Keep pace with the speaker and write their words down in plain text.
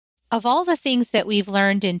Of all the things that we've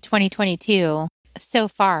learned in 2022 so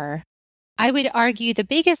far, I would argue the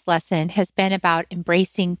biggest lesson has been about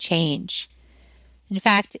embracing change. In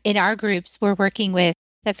fact, in our groups, we're working with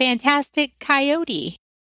the fantastic Coyote,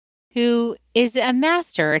 who is a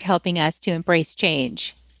master at helping us to embrace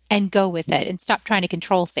change and go with it and stop trying to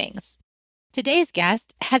control things. Today's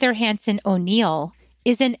guest, Heather Hansen O'Neill,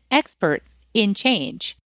 is an expert in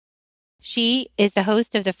change. She is the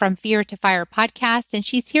host of the From Fear to Fire podcast, and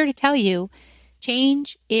she's here to tell you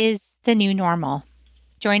change is the new normal.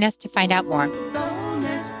 Join us to find out more. Soul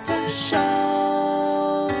Nectar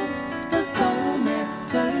Show, the Soul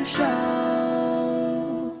Nectar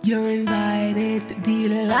Show. You're invited,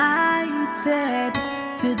 delighted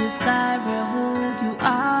to discover who you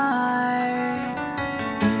are.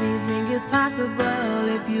 Anything is possible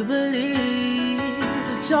if you believe.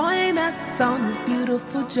 So join us on this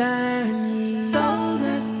beautiful journey. Soul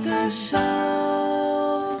Nectar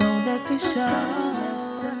Show, Soul Nectar Show.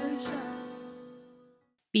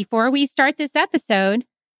 Before we start this episode,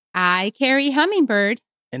 I, Carrie Hummingbird,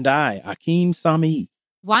 and I, Akeem Sami,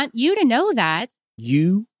 want you to know that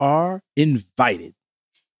you are invited.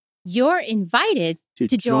 You're invited to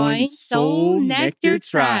join Soul Nectar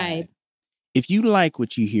Tribe. If you like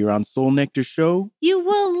what you hear on Soul Nectar Show, You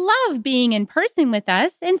will love being in person with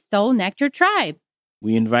us in Soul Nectar Tribe.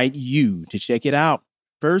 we invite you to check it out.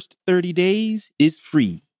 First 30 days is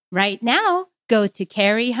free. Right now, go to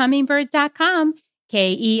carriehummingbird.com,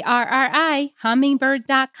 KERRI,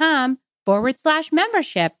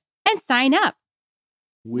 hummingbird.com/membership, and sign up.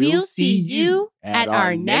 We'll see you at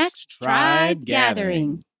our next tribe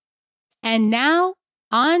gathering. And now,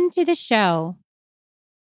 on to the show.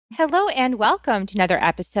 Hello and welcome to another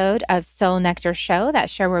episode of Soul Nectar Show, that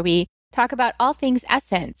show where we talk about all things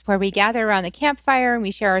essence, where we gather around the campfire and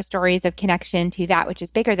we share our stories of connection to that which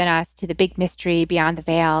is bigger than us, to the big mystery beyond the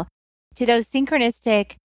veil, to those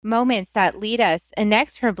synchronistic moments that lead us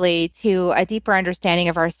inexorably to a deeper understanding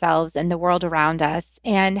of ourselves and the world around us,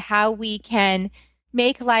 and how we can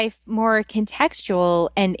make life more contextual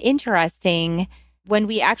and interesting when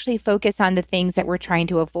we actually focus on the things that we're trying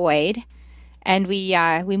to avoid, and we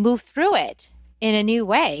move through it in a new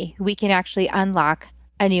way. We can actually unlock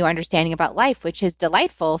a new understanding about life, which is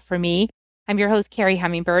delightful for me. I'm your host, Carrie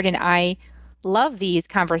Hummingbird, and I love these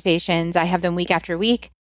conversations. I have them week after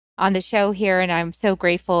week on the show here, and I'm so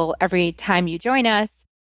grateful every time you join us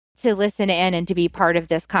to listen in and to be part of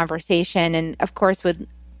this conversation. And of course, would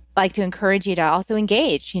like to encourage you to also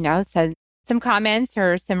engage, send some comments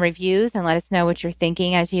or some reviews and let us know what you're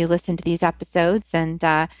thinking as you listen to these episodes. And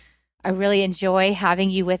I really enjoy having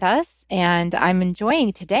you with us. And I'm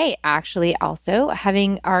enjoying today, actually, also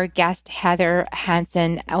having our guest, Heather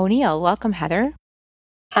Hansen O'Neill. Welcome, Heather.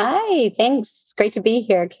 Hi, thanks. Great to be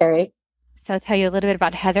here, Carrie. So I'll tell you a little bit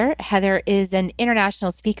about Heather. Heather is an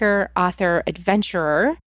international speaker, author,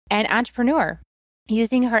 adventurer, and entrepreneur,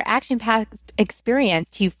 using her action-packed experience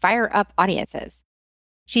to fire up audiences.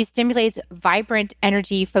 She stimulates vibrant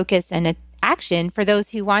energy, focus, and action for those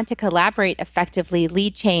who want to collaborate effectively,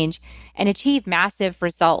 lead change, and achieve massive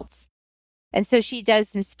results. And so she does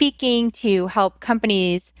some speaking to help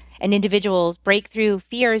companies and individuals break through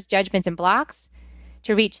fears, judgments, and blocks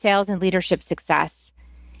to reach sales and leadership success.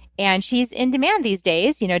 And she's in demand these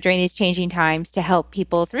days, during these changing times, to help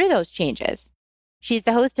people through those changes. She's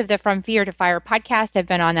the host of the From Fear to Fire podcast. I've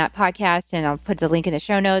been on that podcast, and I'll put the link in the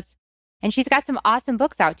show notes. And she's got some awesome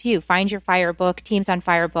books out too. Find Your Fire book, Teams on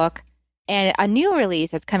Fire book, and a new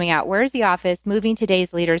release that's coming out, Where's the Office? Moving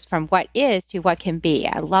Today's Leaders from What Is to What Can Be.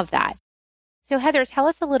 I love that. So Heather, tell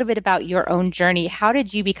us a little bit about your own journey. How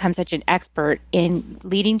did you become such an expert in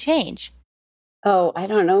leading change? Oh, I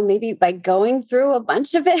don't know, maybe by going through a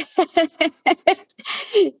bunch of it.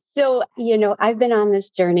 So, I've been on this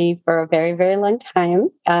journey for a very, very long time.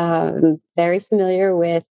 Very familiar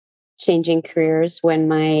with changing careers when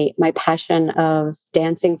my passion of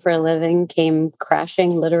dancing for a living came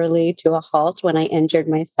crashing literally to a halt when I injured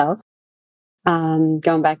myself.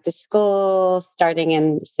 Going back to school, starting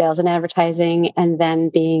in sales and advertising, and then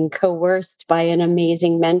being coerced by an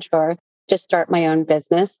amazing mentor to start my own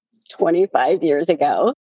business 25 years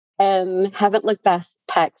ago, and haven't looked back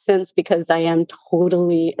since, because I am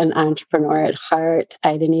totally an entrepreneur at heart.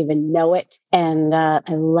 I didn't even know it. And I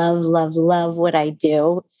love, love, love what I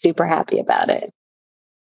do. Super happy about it.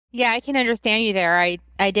 Yeah, I can understand you there. I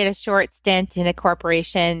did a short stint in a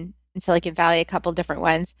corporation in Silicon Valley, a couple different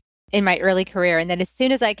ones in my early career. And then as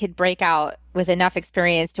soon as I could break out with enough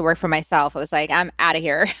experience to work for myself, I was like, I'm out of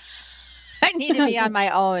here. I need to be on my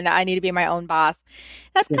own. I need to be my own boss.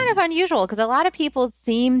 That's kind of unusual, because a lot of people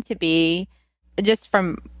seem to be, just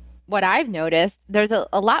from what I've noticed, there's a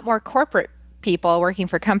lot more corporate people working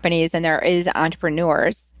for companies than there is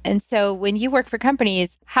entrepreneurs. And so when you work for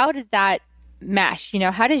companies, how does that mesh?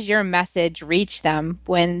 How does your message reach them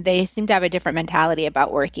when they seem to have a different mentality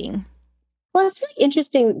about working? Well, it's really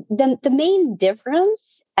interesting. The main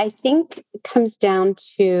difference, I think, comes down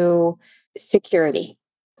to security.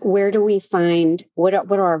 Where do we find what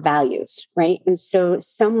are our values, right? And so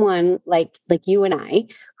someone like you and I,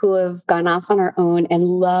 who have gone off on our own and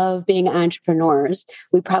love being entrepreneurs,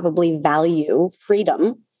 we probably value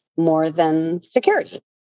freedom more than security.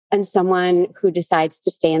 And someone who decides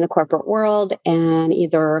to stay in the corporate world and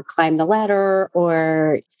either climb the ladder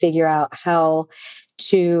or figure out how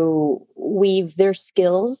to weave their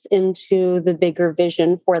skills into the bigger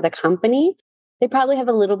vision for the company, they probably have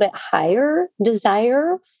a little bit higher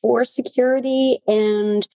desire for security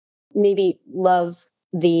and maybe love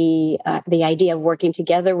the idea of working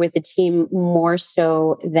together with a team more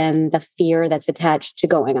so than the fear that's attached to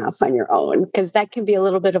going off on your own, because that can be a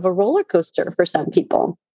little bit of a roller coaster for some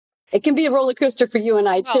people. It can be a roller coaster for you and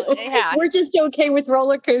I too. Well, yeah. We're just okay with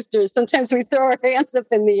roller coasters. Sometimes we throw our hands up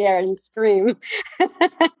in the air and scream. Yeah,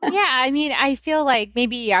 I feel like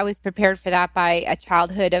maybe I was prepared for that by a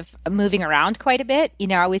childhood of moving around quite a bit.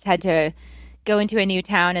 I always had to go into a new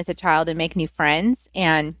town as a child and make new friends.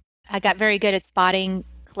 And I got very good at spotting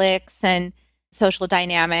cliques and social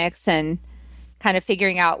dynamics and kind of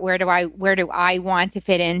figuring out where do I want to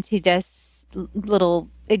fit into this little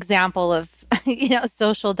example of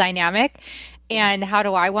social dynamic, and how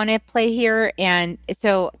do I want to play here. And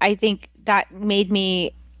so I think that made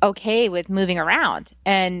me okay with moving around.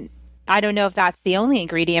 And I don't know if that's the only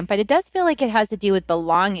ingredient, but it does feel like it has to do with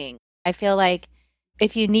belonging. I feel like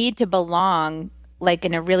if you need to belong, like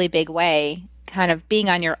in a really big way, kind of being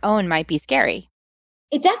on your own might be scary.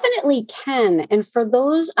 It definitely can. And for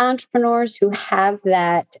those entrepreneurs who have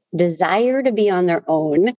that desire to be on their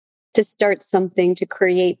own, to start something, to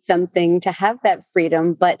create something, to have that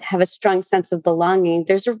freedom, but have a strong sense of belonging,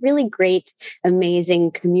 there's a really great, amazing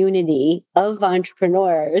community of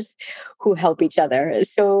entrepreneurs who help each other.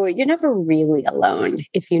 So you're never really alone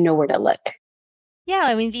if you know where to look.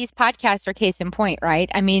 Yeah, these podcasts are case in point, right?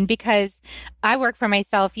 Because I work for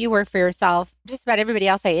myself, you work for yourself. Just about everybody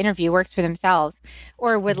else I interview works for themselves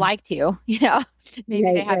or would like to,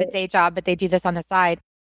 maybe they have a day job, but they do this on the side.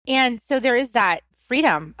 And so there is that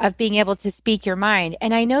freedom of being able to speak your mind.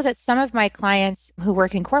 And I know that some of my clients who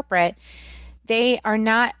work in corporate, they are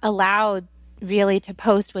not allowed really to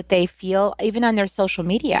post what they feel, even on their social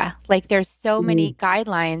media. Like there's so many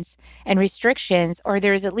guidelines and restrictions, or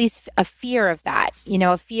there's at least a fear of that,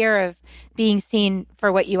 a fear of being seen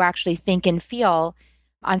for what you actually think and feel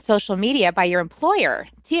on social media by your employer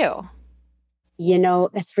too.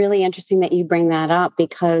 That's really interesting that you bring that up,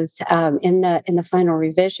 because in the final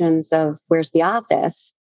revisions of Where's the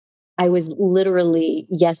Office, I was literally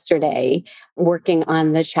yesterday working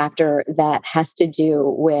on the chapter that has to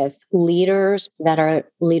do with leaders that are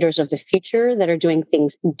leaders of the future, that are doing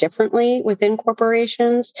things differently within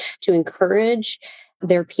corporations to encourage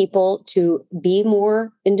their people to be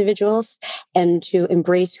more individuals and to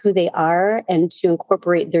embrace who they are and to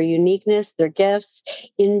incorporate their uniqueness, their gifts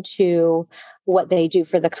into what they do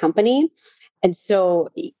for the company. And so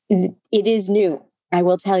it is new. I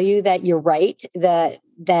will tell you that you're right, that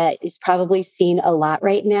is probably seen a lot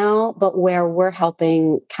right now, but where we're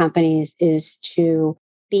helping companies is to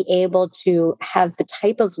be able to have the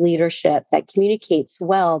type of leadership that communicates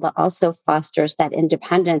well, but also fosters that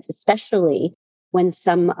independence, especially when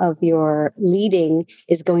some of your leading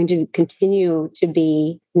is going to continue to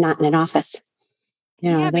be not in an office.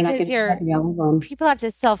 Because people have to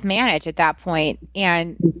self-manage at that point.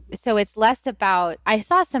 And so it's less about, I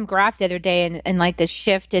saw some graph the other day and like the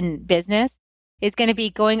shift in business is going to be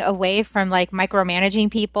going away from like micromanaging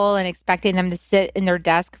people and expecting them to sit in their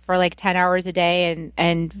desk for like 10 hours a day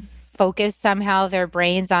and focus somehow their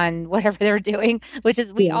brains on whatever they're doing, which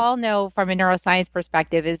is, we all know from a neuroscience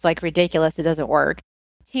perspective is like ridiculous. It doesn't work.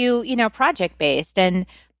 To, project-based. And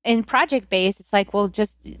in project-based, it's like, well,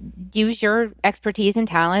 just use your expertise and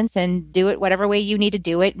talents and do it whatever way you need to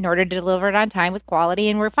do it in order to deliver it on time with quality,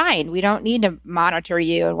 and we're fine. We don't need to monitor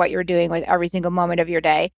you and what you're doing with every single moment of your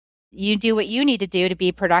day. You do what you need to do to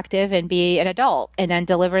be productive and be an adult, and then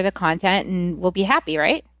deliver the content, and we'll be happy,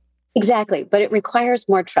 right? Exactly. But it requires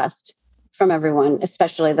more trust from everyone,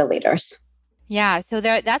 especially the leaders. Yeah. So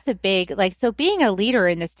that's a big, so being a leader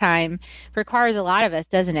in this time requires a lot of us,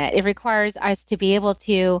 doesn't it? It requires us to be able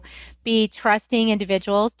to be trusting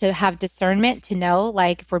individuals, to have discernment, to know,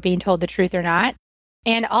 if we're being told the truth or not.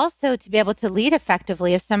 And also to be able to lead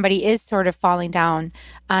effectively if somebody is sort of falling down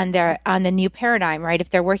on the new paradigm, right? If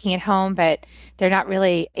they're working at home, but they're not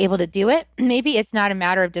really able to do it, maybe it's not a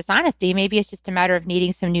matter of dishonesty. Maybe it's just a matter of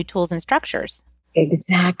needing some new tools and structures.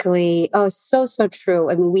 Exactly. Oh, so, so true.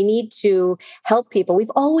 I mean, we need to help people.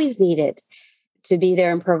 We've always needed to be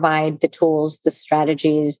there and provide the tools, the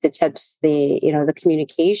strategies, the tips, the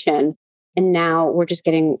communication. And now we're just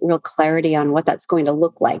getting real clarity on what that's going to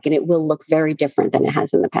look like. And it will look very different than it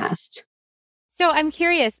has in the past. So I'm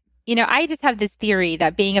curious, I just have this theory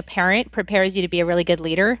that being a parent prepares you to be a really good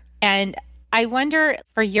leader. And I wonder,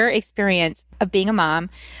 for your experience of being a mom,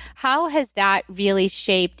 how has that really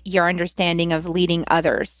shaped your understanding of leading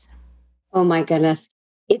others? Oh my goodness.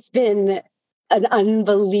 It's been an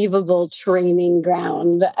unbelievable training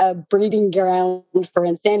ground, a breeding ground for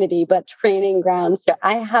insanity, but training ground. So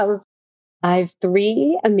I have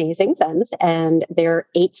 3 amazing sons and they're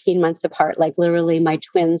 18 months apart. Like literally my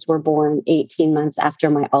twins were born 18 months after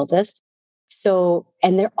my oldest. So,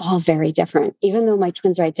 and they're all very different. Even though my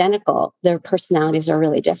twins are identical, their personalities are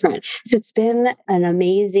really different. So it's been an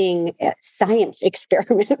amazing science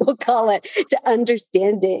experiment, we'll call it, to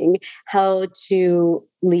understanding how to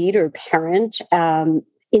lead or parent,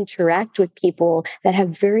 interact with people that have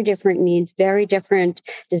very different needs, very different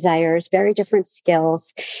desires, very different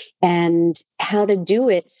skills, and how to do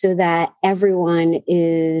it so that everyone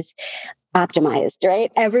is optimized, right?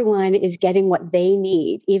 Everyone is getting what they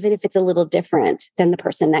need, even if it's a little different than the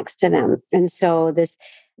person next to them. And so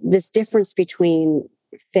this difference between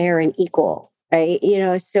fair and equal, right?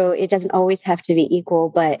 So it doesn't always have to be equal,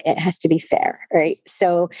 but it has to be fair, right?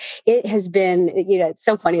 So it has been, it's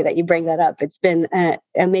so funny that you bring that up. It's been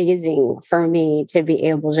amazing for me to be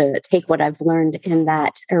able to take what I've learned in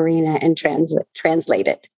that arena and translate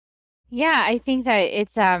it. Yeah, I think that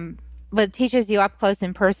it's what teaches you up close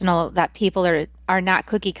and personal that people are not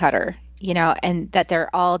cookie cutter, and that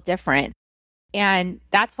they're all different. And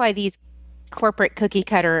that's why these corporate cookie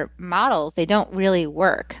cutter models, they don't really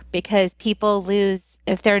work, because people lose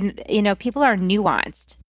if they're, people are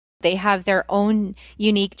nuanced. They have their own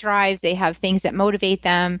unique drives. They have things that motivate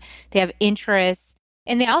them. They have interests,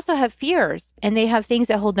 and they also have fears, and they have things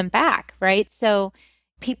that hold them back, right? So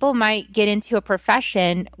people might get into a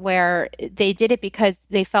profession where they did it because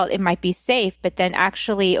they felt it might be safe, but then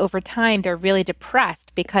actually over time, they're really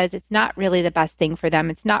depressed because it's not really the best thing for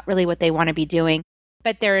them. It's not really what they want to be doing,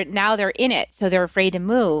 but they're in it. So they're afraid to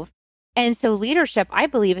move. And so leadership, I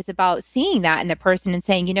believe, is about seeing that in the person and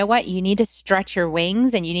saying, you know what, you need to stretch your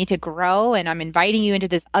wings and you need to grow. And I'm inviting you into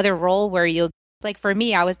this other role where like for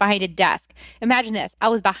me, I was behind a desk. Imagine this. I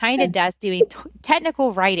was behind a desk doing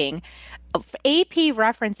technical writing, AP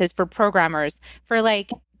references for programmers for like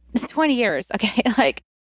 20 years. Okay. Like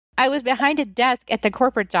I was behind a desk at the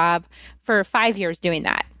corporate job for 5 years doing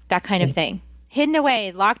that kind of thing. Hidden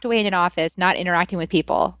away, locked away in an office, not interacting with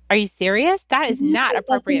people. Are you serious? That is not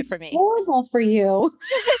appropriate for me. Horrible for you.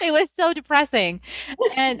 It was so depressing.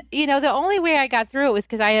 And, the only way I got through it was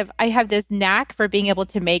because I have this knack for being able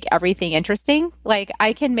to make everything interesting. Like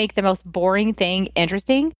I can make the most boring thing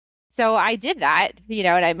interesting. So I did that,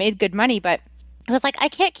 and I made good money, but it was like, I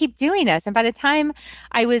can't keep doing this. And by the time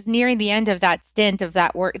I was nearing the end of that stint of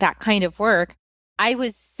that work, that kind of work,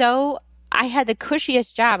 I had the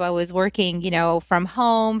cushiest job. I was working, from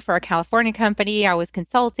home for a California company. I was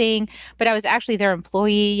consulting, but I was actually their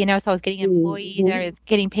employee, so I was getting employees and I was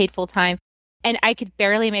getting paid full time. And I could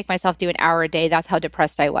barely make myself do an hour a day. That's how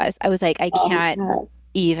depressed I was. I was like, I can't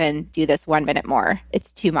even do this 1 minute more.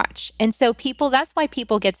 It's too much. And so that's why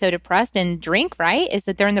people get so depressed and drink, right? Is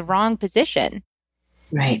that they're in the wrong position.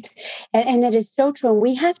 Right. And it is so true. And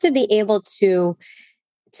we have to be able to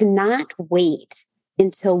not wait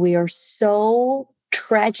until we are so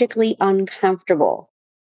tragically uncomfortable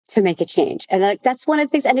to make a change. And that's one of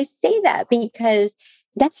the things. And I say that because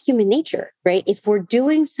that's human nature, right? If we're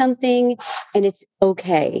doing something and it's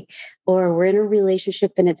okay, or we're in a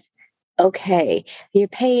relationship and it's okay, you're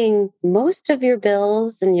paying most of your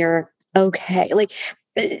bills and you're okay. Like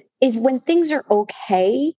when things are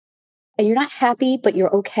okay and you're not happy, but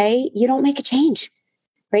you're okay, you don't make a change,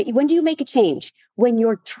 right? When do you make a change? When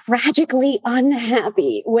you're tragically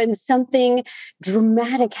unhappy, when something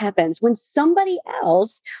dramatic happens, when somebody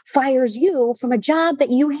else fires you from a job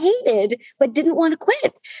that you hated but didn't want to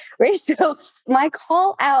quit, right? So my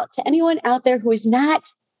call out to anyone out there who is not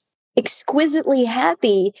exquisitely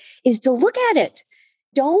happy is to look at it.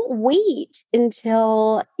 Don't wait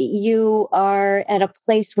until you are at a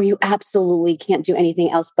place where you absolutely can't do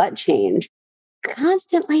anything else but change.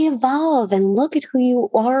 constantly evolve and look at who you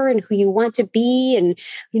are and who you want to be and,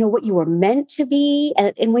 what you were meant to be.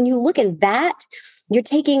 And when you look at that, you're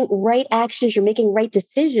taking right actions, you're making right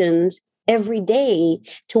decisions every day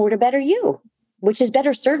toward a better you, which is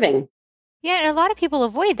better serving. Yeah, and a lot of people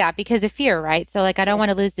avoid that because of fear, right? So like, I don't want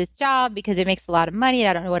to lose this job because it makes a lot of money.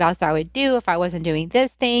 I don't know what else I would do if I wasn't doing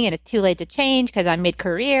this thing, and it's too late to change because I'm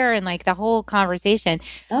mid-career, and like the whole conversation.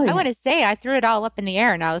 Oh, yeah. I want to say I threw it all up in the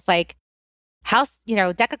air and I was like, house,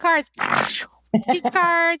 deck of cards, two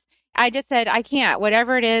cards. I just said, I can't,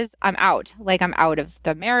 whatever it is, I'm out. Like I'm out of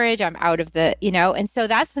the marriage. I'm out of the, and so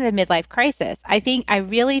that's when the midlife crisis. I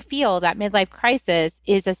really feel that midlife crisis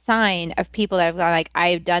is a sign of people that have gone like,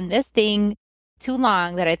 I've done this thing too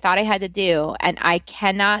long that I thought I had to do, and I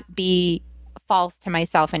cannot be false to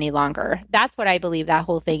myself any longer. That's what I believe that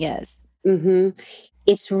whole thing is. Mm-hmm.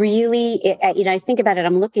 It's really, I think about it,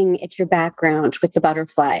 I'm looking at your background with the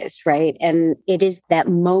butterflies, right? And it is that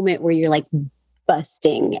moment where you're like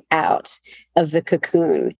busting out of the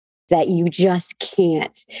cocoon that you just you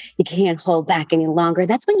can't hold back any longer.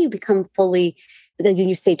 That's when you become fully,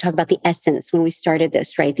 talk about the essence when we started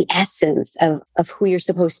this, right? The essence of who you're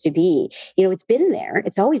supposed to be. It's been there.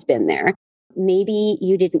 It's always been there. Maybe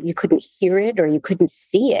you couldn't hear it or you couldn't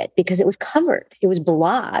see it because it was covered. It was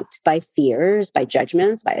blocked by fears, by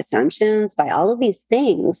judgments, by assumptions, by all of these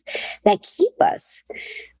things that keep us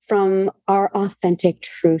from our authentic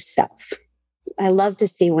true self. I love to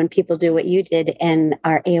see when people do what you did and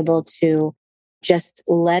are able to just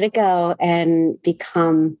let it go and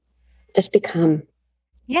become.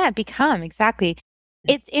 Yeah, become, exactly.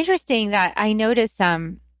 It's interesting that I notice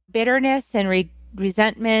bitterness and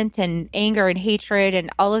resentment and anger and hatred and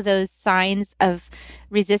all of those signs of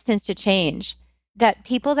resistance to change, that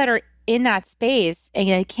people that are in that space and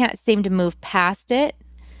they can't seem to move past it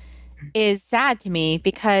is sad to me,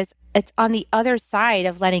 because it's on the other side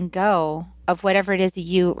of letting go of whatever it is that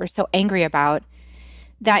you were so angry about,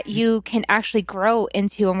 that you can actually grow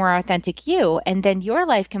into a more authentic you, and then your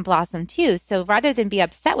life can blossom too. So rather than be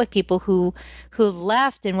upset with people who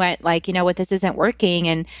left and went like, what, this isn't working,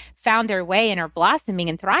 and found their way and are blossoming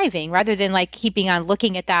and thriving, rather than like keeping on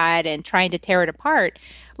looking at that and trying to tear it apart,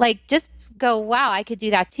 like just go, wow, I could do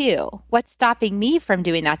that too. What's stopping me from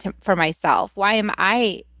doing that for myself? Why am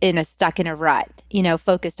I stuck in a rut,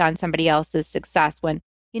 focused on somebody else's success when,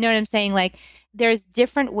 you know what I'm saying? Like, there's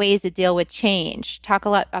different ways to deal with change. Talk a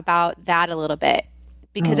lot about that a little bit,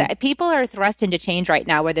 because people are thrust into change right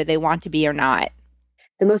now, whether they want to be or not.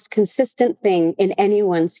 The most consistent thing in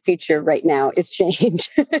anyone's future right now is change.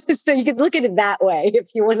 So you could look at it that way.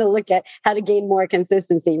 If you want to look at how to gain more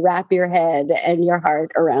consistency, wrap your head and your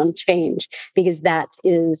heart around change, because that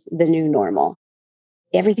is the new normal.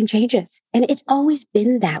 Everything changes. And it's always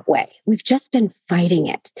been that way. We've just been fighting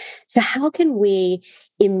it. So how can we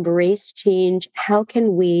embrace change? How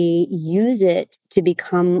can we use it to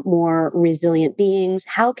become more resilient beings?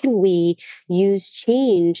 How can we use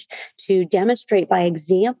change to demonstrate by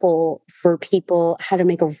example for people how to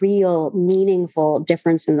make a real, meaningful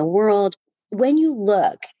difference in the world? When you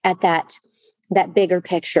look at that bigger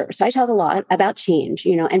picture. So I talk a lot about change,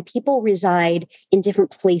 and people reside in different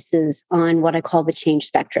places on what I call the change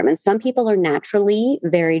spectrum. And some people are naturally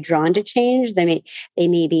very drawn to change. They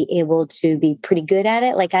may be able to be pretty good at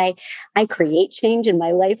it. Like I create change in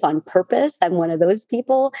my life on purpose. I'm one of those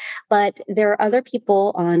people. But there are other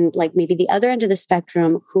people on like maybe the other end of the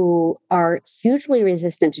spectrum who are hugely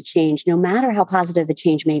resistant to change, no matter how positive the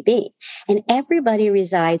change may be. And everybody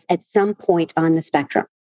resides at some point on the spectrum.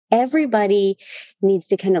 Everybody needs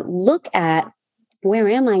to kind of look at, where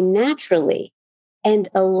am I naturally, and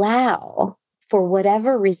allow for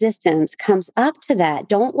whatever resistance comes up to that.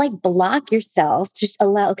 Don't like block yourself. Just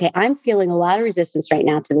allow, okay, I'm feeling a lot of resistance right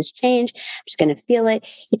now to this change. I'm just going to feel it.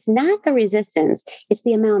 It's not the resistance. It's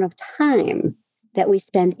the amount of time that we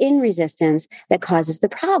spend in resistance that causes the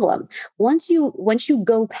problem. Once you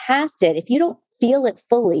go past it, if you don't feel it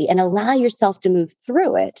fully and allow yourself to move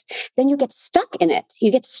through it, then you get stuck in it.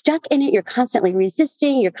 You're constantly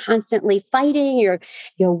resisting. You're constantly fighting. You're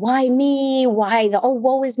why me? Why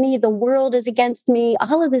woe is me? The world is against me.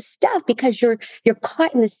 All of this stuff, because you're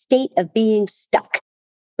caught in the state of being stuck.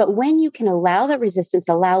 But when you can allow that resistance,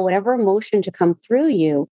 allow whatever emotion to come through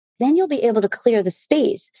you, then you'll be able to clear the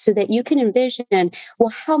space so that you can envision, well,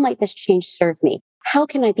 how might this change serve me? How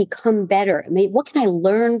can I become better? What can I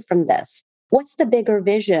learn from this? What's the bigger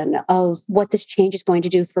vision of what this change is going to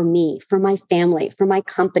do for me, for my family, for my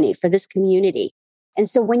company, for this community? And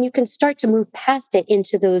so when you can start to move past it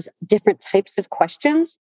into those different types of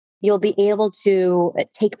questions, you'll be able to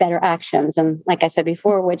take better actions. And like I said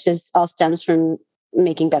before, which is all stems from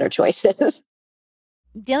making better choices.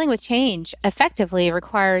 dealing with change effectively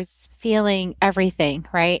requires feeling everything,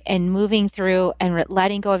 right? And moving through and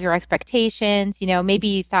letting go of your expectations. Maybe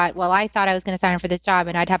you thought, well, I thought I was going to sign up for this job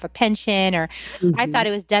and I'd have a pension, or I thought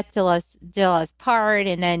it was death till us part,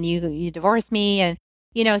 and then you divorced me, and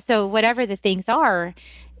so whatever the things are,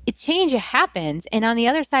 change happens, and on the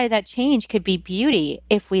other side of that change could be beauty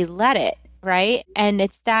if we let it. Right. And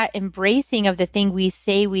it's that embracing of the thing we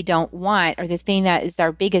say we don't want, or the thing that is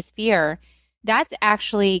our biggest fear, that's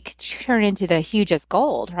actually turned into the hugest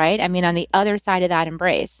gold, right? I mean, on the other side of that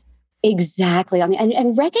embrace. Exactly. I mean,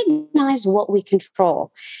 and recognize what we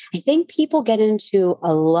control. I think people get into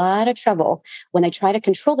a lot of trouble when they try to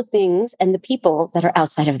control the things and the people that are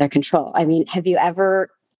outside of their control. I mean, have you ever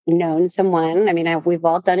known someone? I mean, we've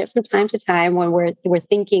all done it from time to time when we're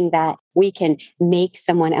thinking that we can make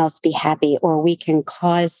someone else be happy, or we can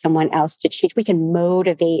cause someone else to change. We can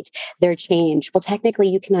motivate their change. Well, technically,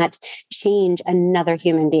 you cannot change another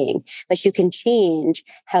human being, but you can change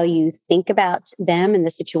how you think about them and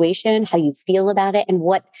the situation, how you feel about it, and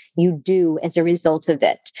what you do as a result of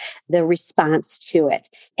it, the response to it.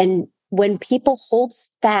 And when people hold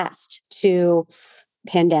fast to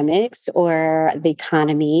pandemics or the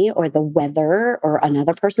economy or the weather or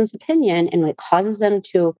another person's opinion, and it causes them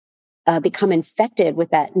to become infected with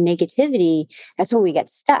that negativity, that's when we get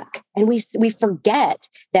stuck. And we forget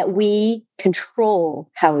that we control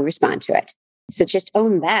how we respond to it. So just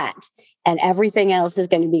own that, and everything else is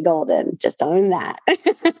going to be golden. Just own that.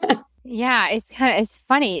 Yeah, it's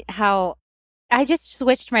funny how I just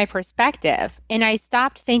switched my perspective, and I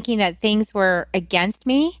stopped thinking that things were against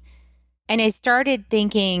me. And I started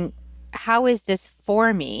thinking, how is this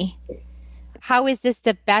for me? How is this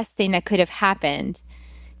the best thing that could have happened?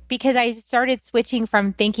 Because I started switching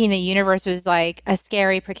from thinking the universe was like a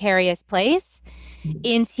scary, precarious place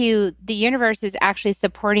into the universe is actually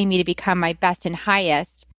supporting me to become my best and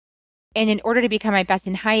highest. And in order to become my best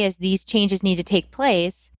and highest, these changes need to take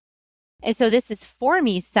place. And so this is for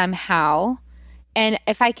me somehow. And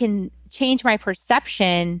if I can change my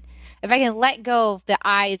perception, if I can let go of the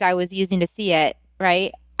eyes I was using to see it,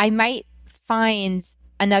 right, I might find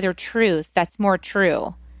another truth that's more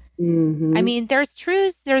true. Mm-hmm. I mean, there's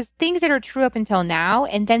things that are true up until now,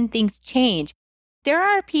 and then things change. There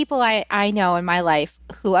are people I know in my life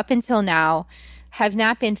who up until now have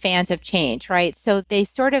not been fans of change, right? So they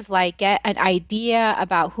sort of like get an idea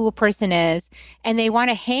about who a person is, and they want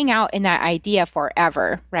to hang out in that idea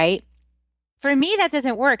forever, right? For me, that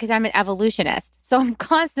doesn't work because I'm an evolutionist. So I'm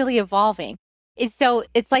constantly evolving. It's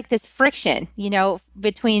like this friction,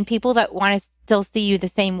 between people that want to still see you the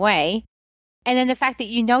same way. And then the fact that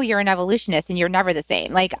you're an evolutionist and you're never the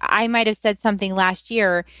same. Like I might have said something last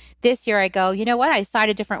year. This year I go, you know what? I saw it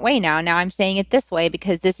a different way now. Now I'm saying it this way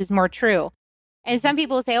because this is more true. And some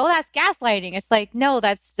people say, oh, that's gaslighting. It's like, no,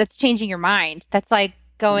 that's changing your mind. That's like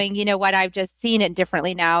going, you know what? I've just seen it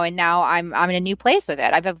differently now. And now I'm in a new place with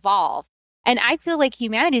it. I've evolved. And I feel like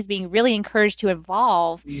humanity is being really encouraged to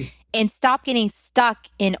evolve and stop getting stuck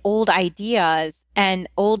in old ideas and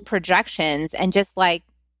old projections, and just like,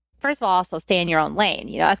 first of all, also stay in your own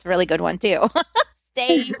lane. That's a really good one too.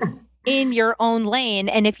 Stay in your own lane.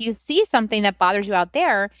 And if you see something that bothers you out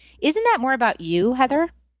there, isn't that more about you, Heather?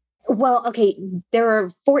 Well, okay, there are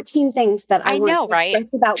 14 things that I know, right?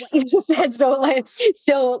 About what you just said.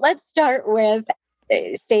 So let's start with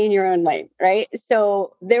stay in your own lane, right?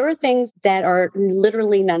 So there are things that are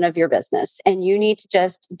literally none of your business, and you need to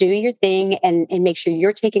just do your thing and make sure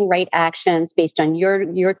you're taking right actions based on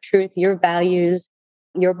your truth, your values,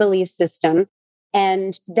 your belief system.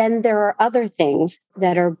 And then there are other things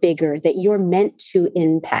that are bigger that you're meant to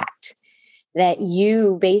impact, that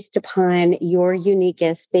you, based upon your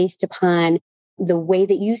uniqueness, based upon the way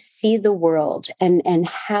that you see the world and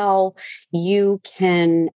how you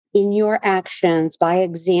can, in your actions, by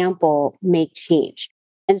example, make change.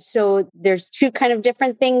 And so there's two kind of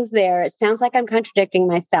different things there. It sounds like I'm contradicting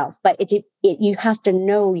myself, but you have to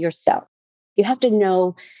know yourself. You have to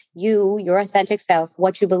know your authentic self,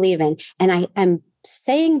 what you believe in. And I am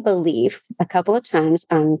saying belief a couple of times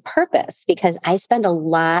on purpose because I spend a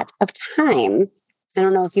lot of time. I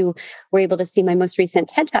don't know if you were able to see my most recent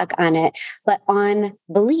TED Talk on it, but on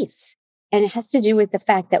beliefs. And it has to do with the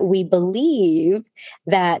fact that we believe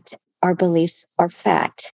that our beliefs are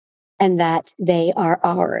fact and that they are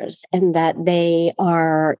ours and that they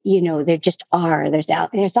are, they just are. There's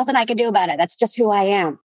nothing I can do about it. That's just who I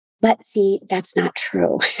am. But see, that's not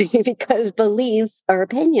true because beliefs are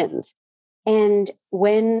opinions. And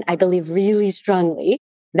when I believe really strongly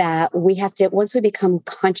that we have to, once we become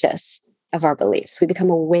conscious of our beliefs, we become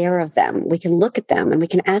aware of them, we can look at them and we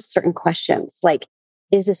can ask certain questions like,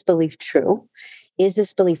 is this belief true? is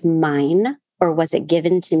this belief mine or was it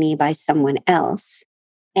given to me by someone else?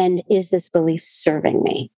 And is this belief serving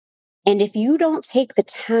me? And if you don't take the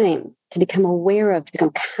time to become aware of, to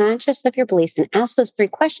become conscious of your beliefs and ask those 3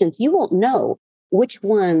 questions, you won't know which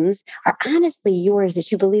ones are honestly yours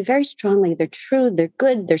that you believe very strongly. They're true, they're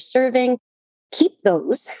good, they're serving. Keep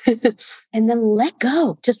those and then let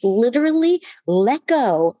go. Just literally let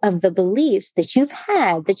go of the beliefs that you've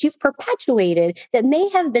had, that you've perpetuated, that may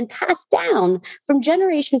have been passed down from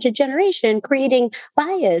generation to generation, creating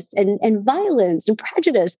bias and violence and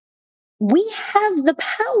prejudice. We have the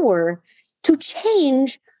power to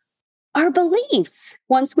change our beliefs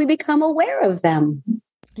once we become aware of them.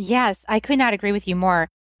 Yes, I could not agree with you more.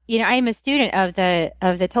 I am a student of the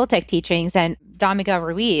Toltec teachings and Don Miguel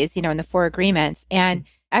Ruiz, in the 4 Agreements. And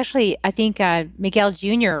actually, I think Miguel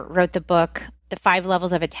Jr. wrote the book, The 5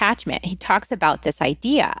 Levels of Attachment. He talks about this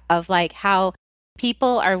idea of like how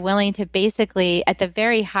people are willing to basically, at the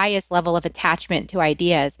very highest level of attachment to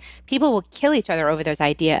ideas, people will kill each other over those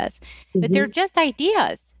ideas. But they're just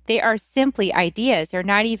ideas. They are simply ideas. They're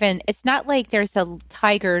not even, it's not like there's a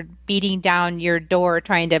tiger beating down your door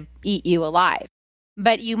trying to eat you alive.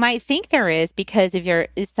 But you might think there is because of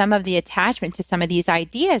some of the attachment to some of these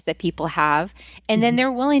ideas that people have. And then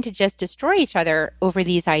they're willing to just destroy each other over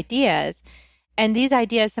these ideas. And these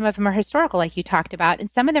ideas, some of them are historical, like you talked about, and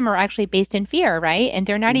some of them are actually based in fear, right? And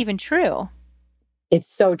they're not even true. It's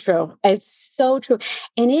so true. It's so true.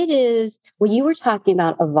 And it is, when you were talking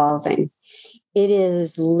about evolving, it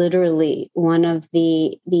is literally one of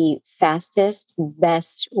the fastest,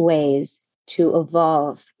 best ways to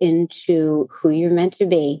evolve into who you're meant to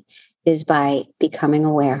be is by becoming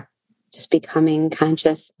aware, just becoming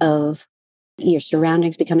conscious of your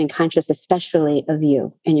surroundings, becoming conscious especially of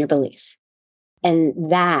you and your beliefs.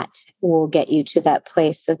 And that will get you to that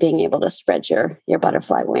place of being able to spread your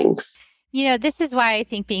butterfly wings. This is why I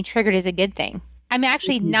think being triggered is a good thing. I'm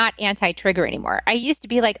actually not anti-trigger anymore. I used to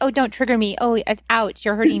be like, oh, don't trigger me. Oh, ouch,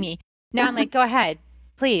 you're hurting me. Now I'm like, go ahead,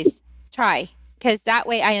 please try. Because that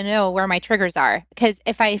way I know where my triggers are. Because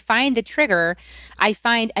if I find the trigger, I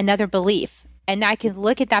find another belief. And I can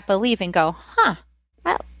look at that belief and go,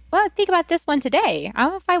 well, think about this one today. I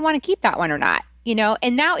don't know if I want to keep that one or not.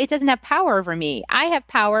 And now it doesn't have power over me. I have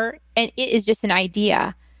power and it is just an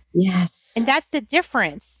idea. Yes. And that's the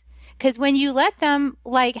difference. Because when you let them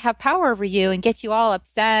have power over you and get you all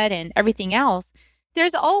upset and everything else,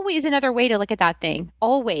 there's always another way to look at that thing.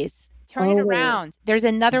 Always. Turn it around. There's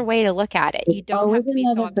another way to look at it. You don't have to be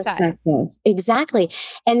so upset. Exactly.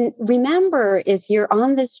 And remember, if you're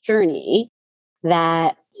on this journey,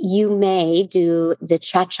 that you may do the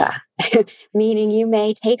cha-cha, meaning you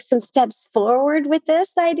may take some steps forward with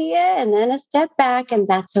this idea and then a step back, and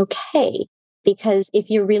that's okay. Because if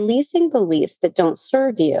you're releasing beliefs that don't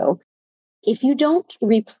serve you, if you don't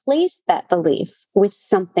replace that belief with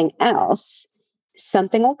something else,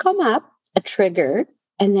 something will come up, a trigger,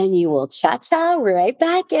 and then you will cha-cha right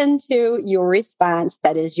back into your response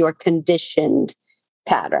that is your conditioned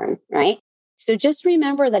pattern, right? So just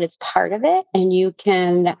remember that it's part of it, and you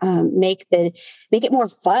can make it more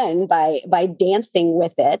fun by dancing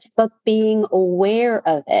with it, but being aware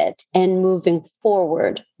of it and moving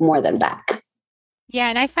forward more than back. Yeah,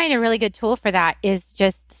 and I find a really good tool for that is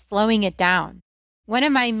just slowing it down. One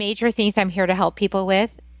of my major things I'm here to help people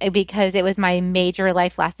with, because it was my major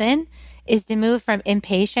life lesson, is to move from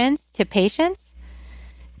impatience to patience.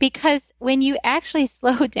 Because when you actually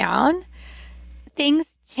slow down,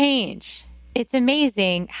 things change. It's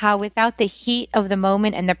amazing how without the heat of the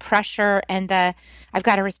moment and the pressure and the I've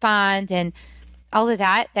got to respond and all of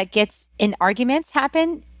that gets in arguments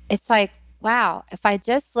happen, it's like, wow, if I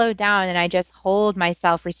just slow down and I just hold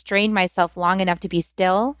myself, restrain myself long enough to be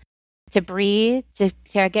still, to breathe,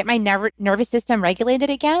 to get my nervous system regulated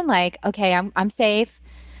again, like, okay, I'm safe.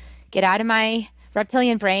 Get out of my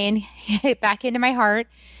reptilian brain, get back into my heart.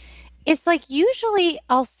 It's like usually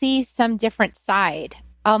I'll see some different side.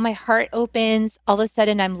 My heart opens. All of a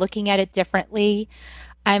sudden, I'm looking at it differently.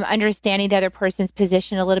 I'm understanding the other person's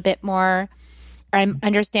position a little bit more. I'm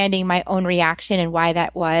understanding my own reaction and why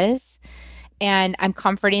that was. And I'm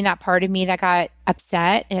comforting that part of me that got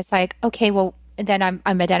upset. And it's like, okay, well, then I'm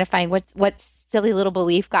identifying what silly little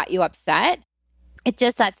belief got you upset. It's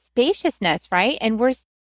just that spaciousness, right? And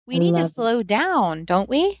we need to slow down, don't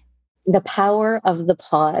we? The power of the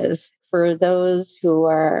pause. For those who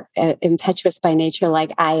are impetuous by nature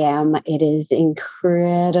like I am, it is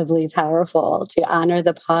incredibly powerful to honor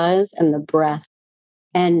the pause and the breath.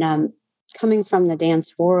 And coming from the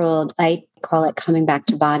dance world, I call it coming back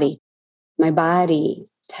to body. My body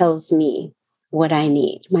tells me what I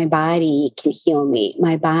need. My body can heal me.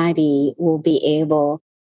 My body will be able,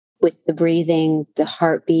 with the breathing, the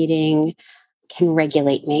heart beating, can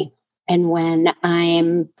regulate me. And when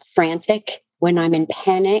I'm frantic, when I'm in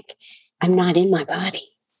panic, I'm not in my body,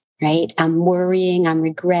 right? I'm worrying, I'm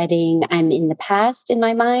regretting, I'm in the past in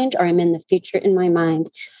my mind, or I'm in the future in my mind.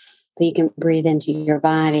 But you can breathe into your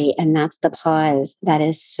body. And that's the pause that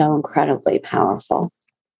is so incredibly powerful.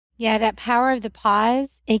 Yeah, that power of the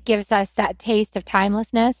pause, it gives us that taste of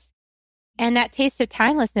timelessness. And that taste of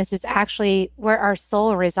timelessness is actually where our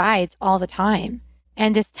soul resides all the time.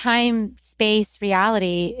 And this time, space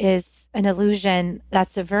reality is an illusion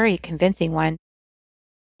that's a very convincing one.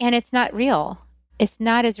 And it's not real. It's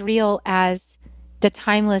not as real as the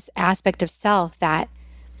timeless aspect of self, that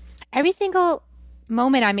every single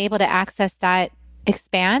moment I'm able to access that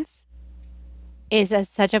expanse is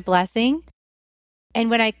such a blessing. And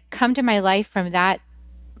when I come to my life from that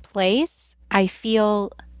place, I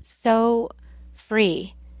feel so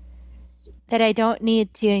free that I don't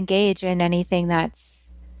need to engage in anything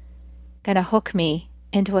that's going to hook me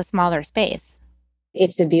into a smaller space.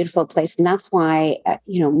 It's a beautiful place. And that's why,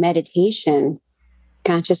 meditation,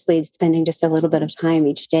 consciously spending just a little bit of time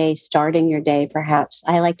each day, starting your day, perhaps.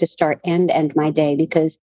 I like to start and end my day,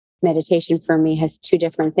 because meditation for me has two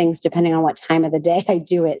different things depending on what time of the day I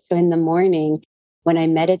do it. So in the morning, when I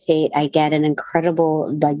meditate, I get an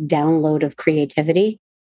incredible download of creativity.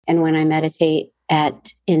 And when I meditate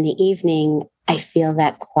in the evening, I feel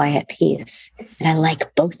that quiet peace. And I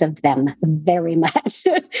like both of them very much.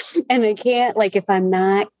 And I can't, if I'm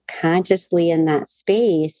not consciously in that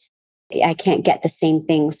space, I can't get the same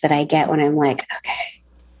things that I get when I'm okay,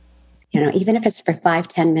 even if it's for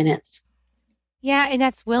 5-10 minutes. Yeah. And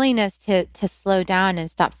that's willingness to slow down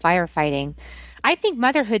and stop firefighting. I think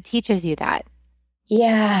motherhood teaches you that.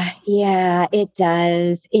 Yeah, it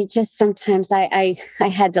does. It just sometimes I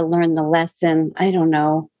had to learn the lesson, I don't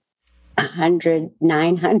know, 100,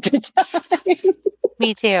 900 times.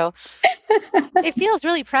 Me too. It feels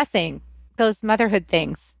really pressing, those motherhood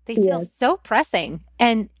things. They feel so pressing.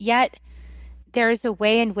 And yet there's a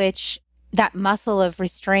way in which that muscle of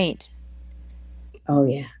restraint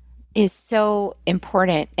is so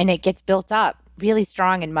important, and it gets built up really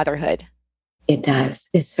strong in motherhood. It does.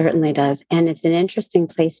 It certainly does. And it's an interesting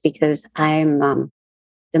place because I'm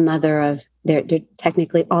the mother of, they're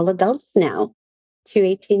technically all adults now, 2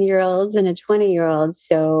 18-year-olds and a 20-year-old.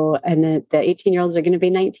 So, and the 18-year-olds are going to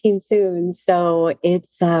be 19 soon. So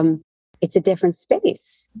it's a different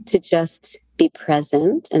space to just be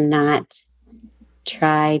present and not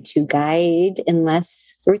try to guide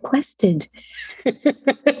unless requested.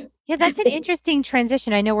 Yeah, that's an interesting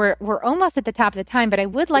transition. I know we're almost at the top of the time, but I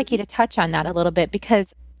would like you to touch on that a little bit,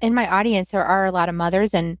 because in my audience, there are a lot of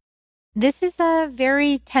mothers, and this is a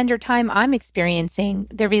very tender time I'm experiencing,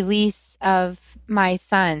 the release of my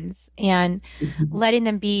sons and letting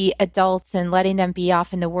them be adults and letting them be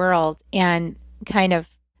off in the world, and kind of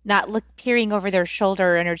not peering over their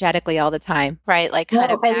shoulder energetically all the time, right?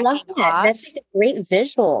 I love that. Off. That's a great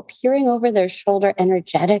visual, peering over their shoulder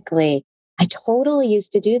energetically. I totally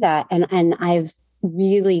used to do that. And I've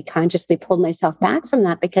really consciously pulled myself back from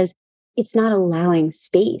that, because it's not allowing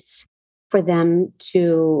space for them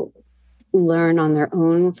to learn on their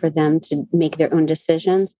own, for them to make their own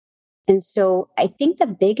decisions. And so I think the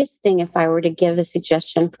biggest thing, if I were to give a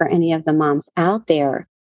suggestion for any of the moms out there,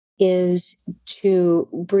 is to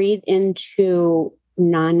breathe into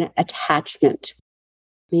non-attachment,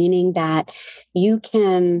 meaning that you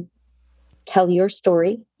can tell your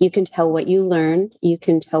story, you can tell what you learned, you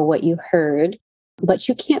can tell what you heard, but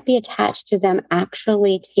you can't be attached to them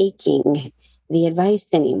actually taking the advice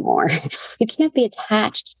anymore. You can't be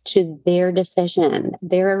attached to their decision,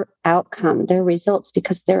 their outcome, their results,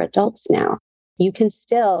 because they're adults now. You can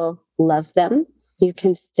still love them. You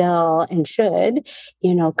can still and should,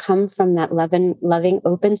 come from that loving,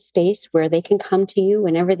 open space where they can come to you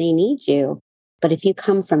whenever they need you. But if you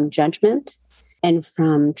come from judgment and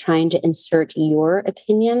from trying to insert your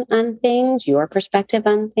opinion on things, your perspective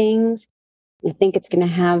on things, I think it's going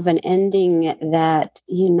to have an ending that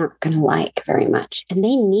you're not going to like very much. And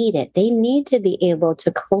they need it. They need to be able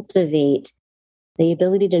to cultivate the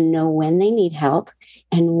ability to know when they need help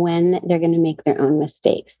and when they're going to make their own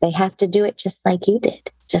mistakes. They have to do it just like you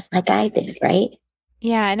did, just like I did, right?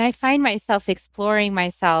 Yeah. And I find myself exploring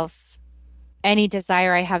any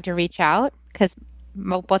desire I have to reach out, because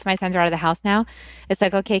both my sons are out of the house now. It's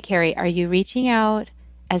okay, Carrie, are you reaching out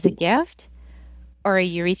as a gift, or are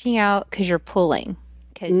you reaching out because you're pulling,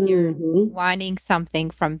 because you're wanting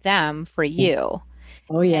something from them for you?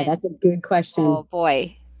 Oh, yeah, that's a good question. Oh,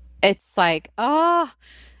 boy. It's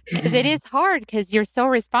Because it is hard because you're so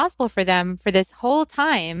responsible for them for this whole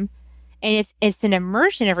time. And it's an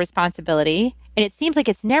immersion of responsibility. And it seems like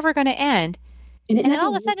it's never going to end. And then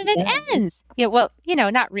all of a sudden it ends. Yeah, well,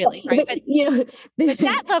 not really, right? But, but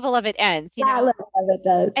that level of it ends, That level of it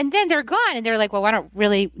does. And then they're gone and they're like, well, I don't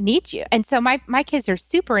really need you. And so my kids are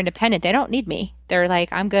super independent. They don't need me. They're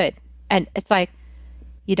like, I'm good. And it's like,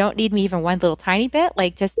 you don't need me even one little tiny bit?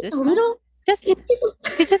 Like just this little? Just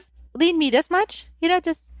lead me this much?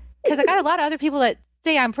 Just because I got a lot of other people that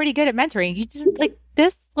say I'm pretty good at mentoring. You just like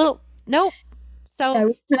this little, nope. So I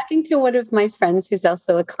was talking to one of my friends who's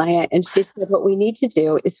also a client, and she said, what we need to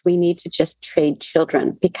do is we need to just trade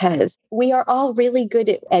children, because we are all really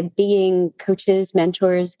good at being coaches,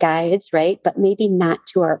 mentors, guides, right? But maybe not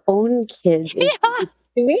to our own kids in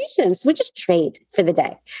situations. We just trade for the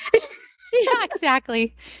day. Yeah,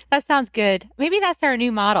 exactly. That sounds good. Maybe that's our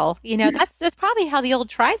new model. That's probably how the old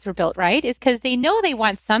tribes were built, right? Is because they know they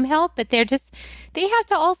want some help, but they have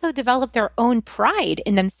to also develop their own pride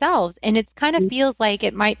in themselves. And it's kind of feels like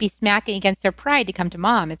it might be smacking against their pride to come to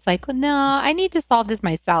mom. It's like, well, no, I need to solve this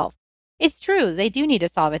myself. It's true. They do need to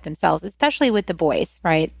solve it themselves, especially with the boys,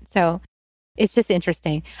 right? So it's just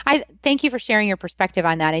interesting. I thank you for sharing your perspective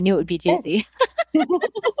on that. I knew it would be juicy. I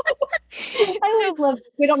always love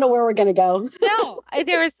this. We don't know where we're going to go. No,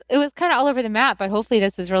 it was kind of all over the map, but hopefully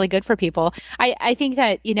this was really good for people. I think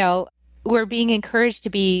that, we're being encouraged to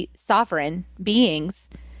be sovereign beings.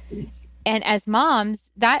 And as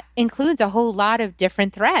moms, that includes a whole lot of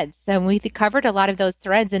different threads. And we covered a lot of those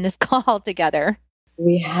threads in this call together.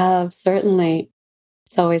 We have, certainly.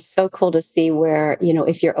 It's always so cool to see where,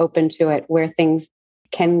 if you're open to it, where things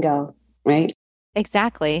can go, right?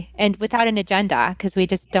 Exactly. And without an agenda, because we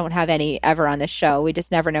just don't have any ever on this show. We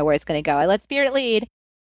just never know where it's going to go. I let Spirit lead.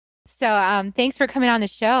 So thanks for coming on the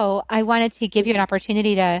show. I wanted to give you an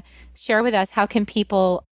opportunity to share with us, how can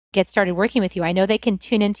people get started working with you? I know they can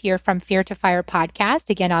tune into your From Fear to Fire podcast.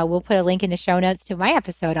 Again, I will put a link in the show notes to my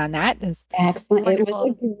episode on that. Excellent. Wonderful.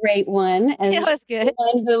 It was a great one. And it was good.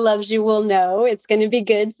 One who loves you will know it's going to be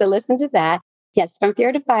good. So listen to that. Yes, From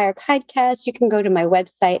Fear to Fire podcast. You can go to my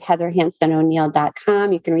website,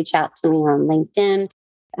 heatherhansononeal.com. You can reach out to me on LinkedIn.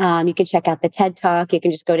 You can check out the TED Talk. You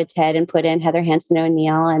can just go to TED and put in Heather Hanson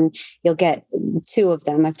O'Neill, and you'll get 2 of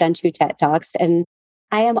them. I've done 2 TED Talks, and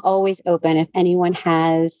I am always open. If anyone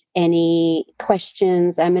has any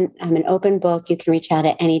questions, I'm an open book. You can reach out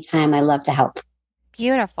at any time. I love to help.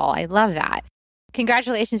 Beautiful. I love that.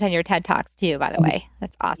 Congratulations on your TED Talks too, by the way.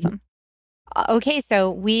 That's awesome. Okay,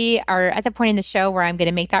 so we are at the point in the show where I'm going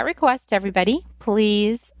to make that request to everybody.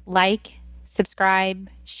 Please like, subscribe,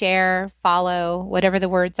 share, follow, whatever the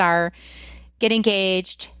words are, get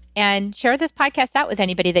engaged, and share this podcast out with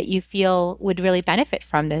anybody that you feel would really benefit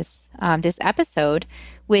from this episode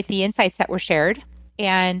with the insights that were shared.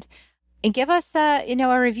 And give us a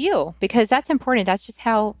review, because that's important. That's just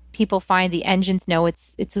how people find the engines know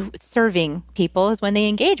it's serving people, is when they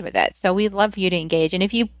engage with it. So we'd love for you to engage. And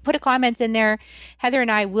if you put a comment in there, Heather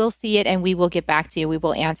and I will see it and we will get back to you. We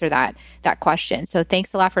will answer that question. So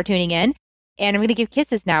thanks a lot for tuning in. And I'm going to give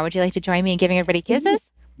kisses now. Would you like to join me in giving everybody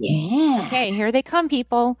kisses? Yeah. Okay, here they come,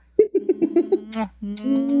 people.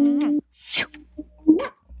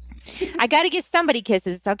 I got to give somebody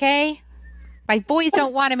kisses, okay? My boys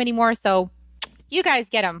don't want them anymore, so you guys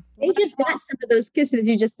get them. They just got some of those kisses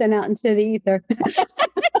you just sent out into the ether.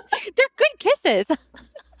 They're good kisses.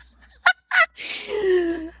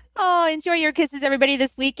 Oh, enjoy your kisses, everybody,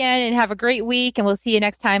 this weekend, and have a great week. And we'll see you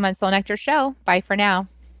next time on Soul Nectar Show. Bye for now.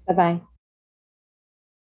 Bye-bye.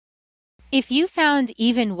 If you found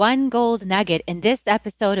even one gold nugget in this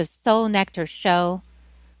episode of Soul Nectar Show,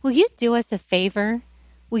 will you do us a favor?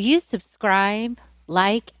 Will you subscribe,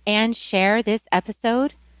 like, and share this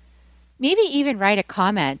episode? Maybe even write a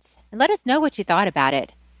comment and let us know what you thought about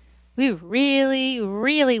it. We really,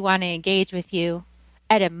 really want to engage with you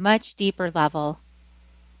at a much deeper level.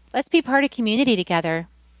 Let's be part of community together.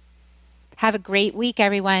 Have a great week,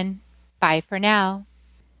 everyone. Bye for now.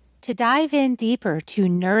 To dive in deeper to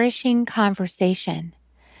nourishing conversation,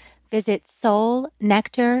 visit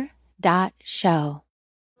soulnectar.show.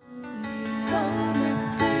 Soul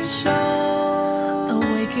Nectar Show.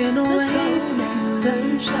 Awaken away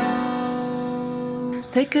to show.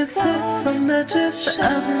 Take a sip from the drip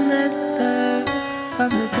of nectar, from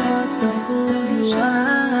the source of who you are.